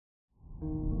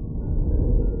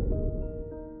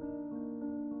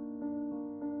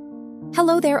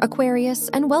Hello there, Aquarius,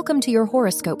 and welcome to your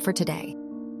horoscope for today,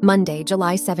 Monday,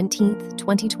 July 17th,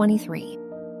 2023.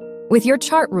 With your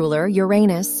chart ruler,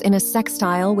 Uranus, in a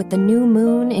sextile with the new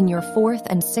moon in your 4th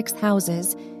and 6th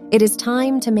houses, it is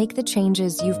time to make the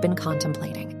changes you've been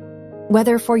contemplating.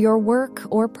 Whether for your work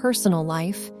or personal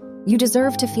life, you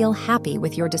deserve to feel happy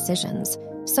with your decisions,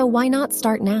 so why not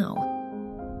start now?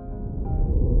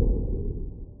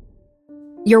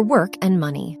 Your work and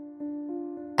money.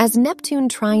 As Neptune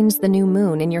trines the new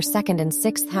moon in your 2nd and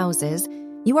 6th houses,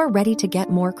 you are ready to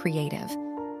get more creative.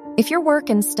 If your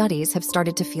work and studies have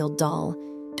started to feel dull,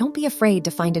 don't be afraid to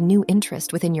find a new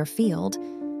interest within your field.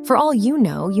 For all you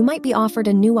know, you might be offered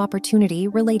a new opportunity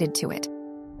related to it.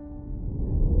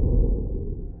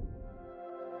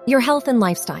 Your health and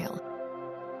lifestyle.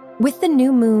 With the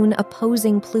new moon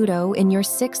opposing Pluto in your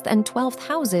 6th and 12th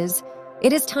houses,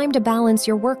 it is time to balance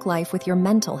your work life with your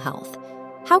mental health.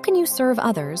 How can you serve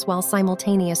others while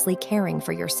simultaneously caring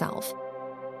for yourself?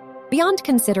 Beyond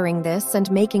considering this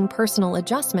and making personal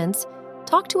adjustments,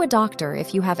 talk to a doctor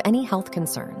if you have any health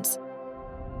concerns.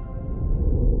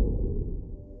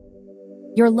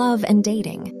 Your love and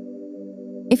dating.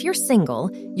 If you're single,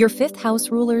 your 5th house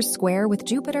ruler's square with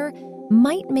Jupiter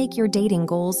might make your dating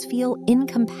goals feel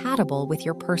incompatible with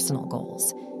your personal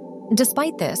goals.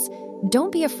 Despite this,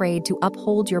 don't be afraid to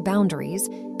uphold your boundaries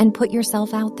and put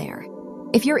yourself out there.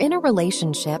 If you're in a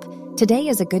relationship, today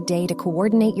is a good day to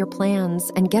coordinate your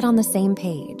plans and get on the same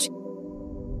page.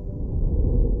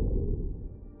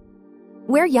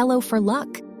 Wear yellow for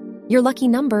luck. Your lucky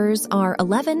numbers are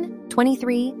 11,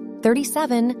 23,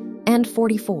 37, and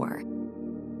 44.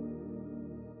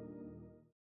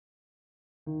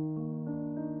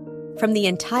 From the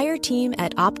entire team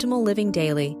at Optimal Living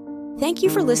Daily, thank you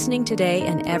for listening today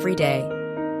and every day.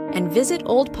 And visit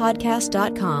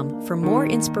oldpodcast.com for more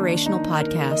inspirational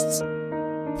podcasts.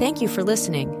 Thank you for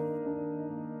listening.